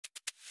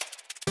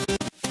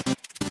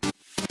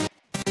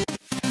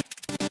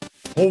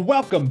Well,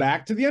 welcome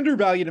back to the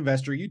Undervalued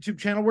Investor YouTube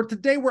channel, where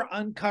today we're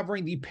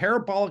uncovering the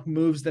parabolic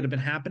moves that have been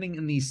happening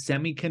in the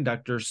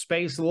semiconductor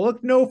space.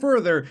 Look no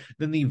further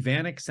than the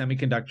VanEck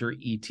Semiconductor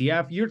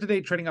ETF.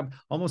 Year-to-date trading up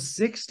almost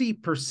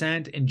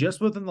 60%, and just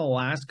within the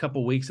last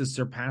couple weeks has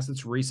surpassed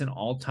its recent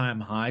all-time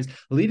highs,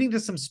 leading to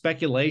some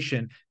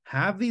speculation.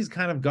 Have these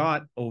kind of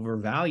got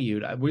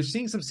overvalued? We're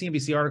seeing some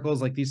CNBC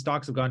articles like these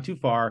stocks have gone too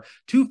far,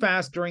 too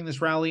fast during this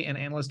rally, and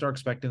analysts are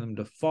expecting them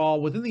to fall.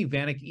 Within the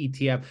VanEck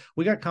ETF,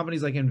 we got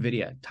companies like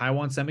NVIDIA,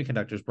 Taiwan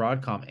Semiconductors,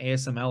 Broadcom,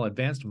 ASML,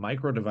 Advanced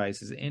Micro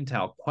Devices,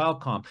 Intel,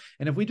 Qualcomm.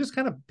 And if we just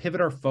kind of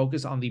pivot our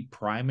focus on the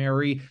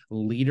primary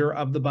leader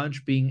of the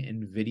bunch being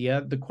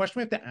NVIDIA, the question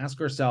we have to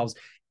ask ourselves,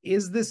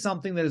 is this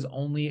something that is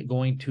only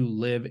going to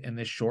live in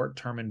this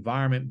short-term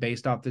environment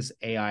based off this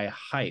AI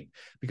hype?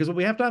 Because what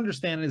we have to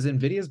understand is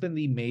NVIDIA has been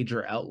the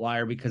major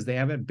outlier because they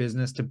have a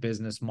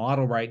business-to-business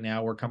model right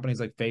now where companies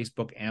like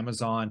Facebook,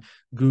 Amazon,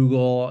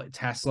 Google,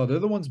 Tesla, they're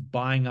the ones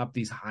buying up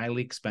these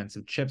highly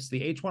expensive chips.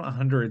 The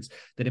H100s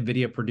that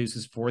NVIDIA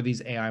produces for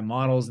these AI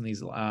models and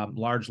these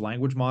large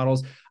language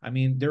models, I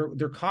mean,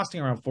 they're costing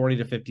around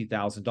 $40,000 to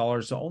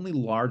 $50,000. So only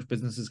large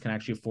businesses can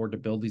actually afford to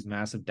build these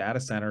massive data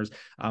centers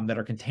that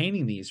are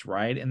containing these,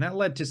 right? And that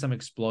led to some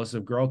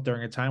explosive growth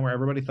during a time where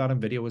everybody thought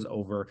NVIDIA was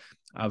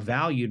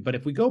overvalued. But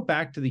if we go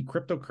back to the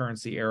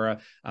cryptocurrency era,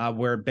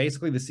 where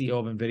basically the CEO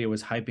of NVIDIA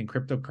was hyping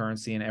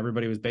cryptocurrency and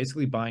everybody was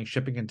basically buying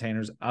shipping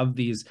containers of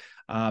these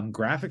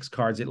graphics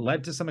cards, it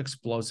led to some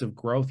explosive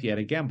growth yet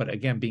again, but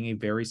again, being a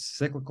very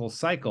cyclical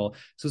cycle.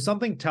 So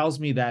something tells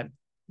me that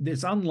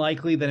it's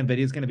unlikely that NVIDIA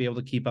is going to be able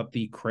to keep up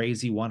the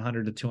crazy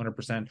 100 to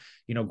 200%,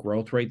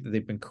 growth rate that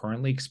they've been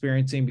currently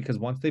experiencing, because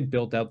once they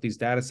built out these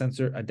data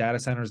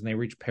centers and they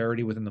reach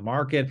parity within the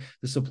market,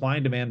 the supply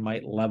and demand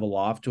might level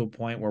off to a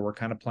point where we're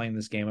kind of playing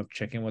this game of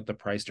chicken with the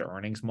price to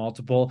earnings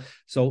multiple.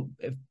 So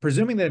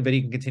presuming that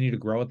NVIDIA can continue to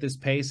grow at this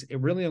pace, it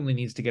really only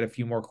needs to get a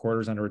few more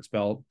quarters under its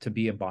belt to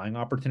be a buying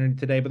opportunity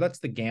today. But that's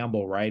the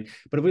gamble, right?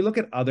 But if we look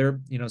at other,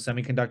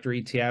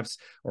 semiconductor ETFs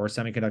or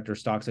semiconductor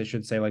stocks, I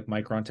should say, like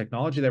Micron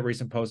Technology that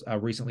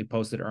recently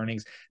posted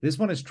earnings. This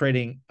one is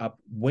trading up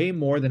way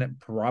more than it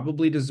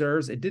probably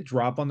deserves. It did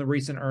drop on the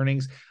recent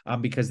earnings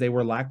because they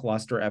were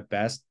lackluster at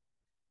best.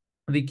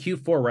 The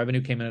Q4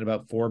 revenue came in at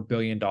about $4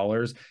 billion,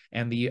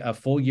 and the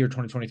full year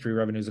 2023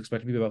 revenue is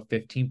expected to be about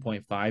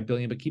 $15.5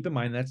 billion. But keep in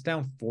mind, that's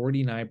down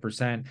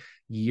 49%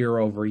 year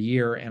over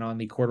year, and on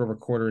the quarter over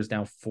quarter is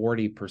down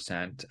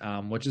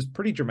 40%, which is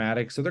pretty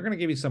dramatic. So they're going to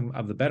give you some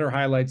of the better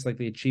highlights, like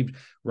they achieved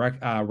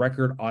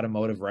record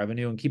automotive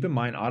revenue. And keep in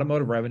mind,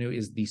 automotive revenue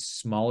is the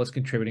smallest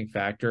contributing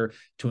factor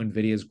to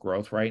NVIDIA's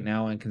growth right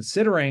now. And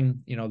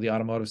considering, the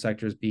automotive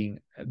sector is being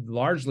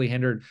largely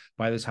hindered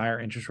by this higher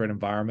interest rate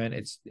environment,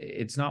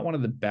 it's not one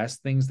of the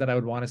best things that I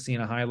would want to see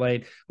in a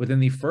highlight. Within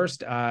the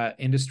first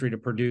industry to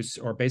produce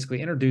or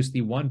basically introduce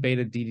the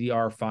 1-beta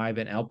DDR5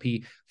 and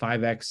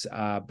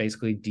LP5X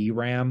basically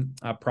DRAM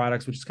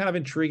products, which is kind of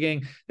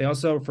intriguing. They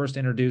also first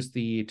introduced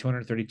the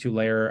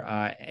 232-layer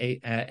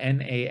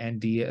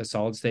NAND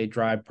solid-state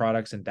drive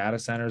products in data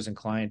centers and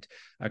client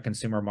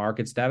consumer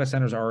markets. Data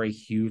centers are a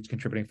huge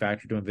contributing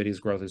factor to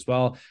NVIDIA's growth as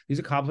well. These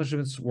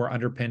accomplishments were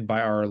underpinned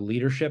by our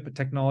leadership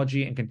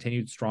technology and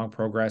continued strong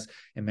progress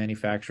in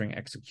manufacturing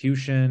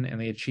execution, and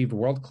they achieved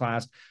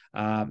world-class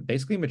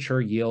basically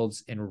mature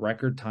yields in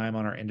record time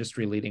on our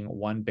industry-leading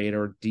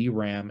 1-beta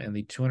DRAM and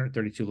the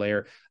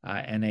 232-layer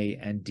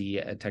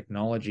NAND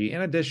technology.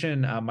 In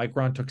addition,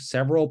 Micron took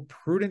several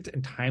prudent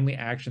and timely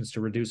actions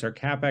to reduce our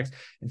capex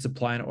and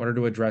supply in order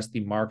to address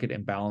the market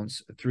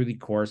imbalance through the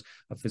course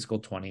of fiscal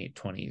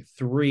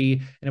 2023.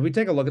 And if we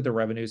take a look at the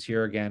revenues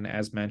here, again,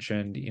 as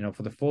mentioned,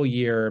 for the full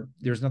year,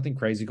 there's nothing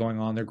crazy going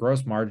on. Their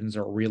gross margins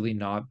are really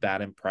not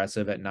that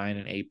impressive at 9%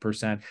 and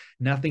 8%,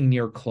 nothing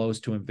near close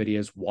to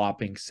NVIDIA's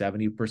whopping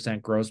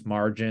 70% gross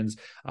margins.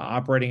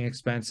 Operating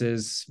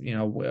expenses,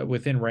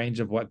 within range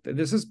of what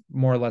this is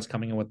more or less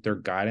coming in with their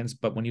guidance.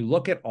 But when you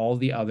look at all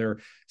the other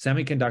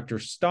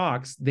semiconductor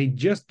stocks, they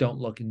just don't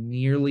look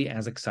nearly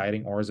as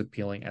exciting or as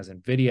appealing as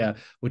NVIDIA,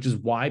 which is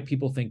why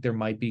people think there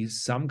might be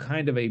some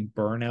kind of a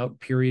burnout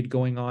period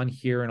going on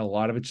here. And a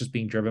lot of it's just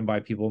being driven by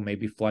people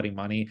maybe flooding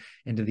money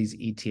into these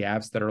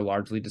ETFs that are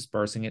largely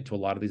dispersing it to a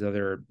lot of these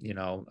other,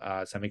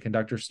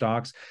 semiconductor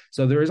stocks.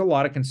 So there is a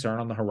lot of concern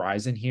on the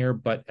horizon here.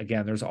 But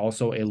again, there's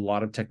also a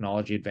lot of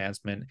technology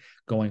advancement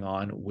going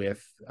on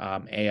with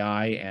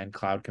AI and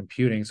cloud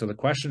computing. So the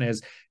question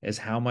is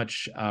how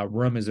much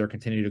room is there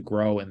continue to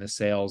grow in the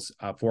sales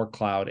for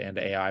cloud and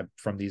AI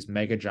from these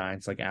mega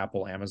giants like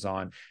Apple,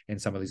 Amazon,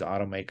 and some of these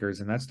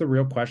automakers? And that's the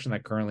real question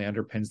that currently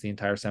underpins the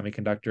entire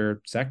semiconductor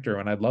sector.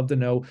 And I'd love to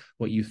know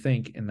what you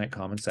think in that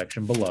comment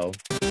section below.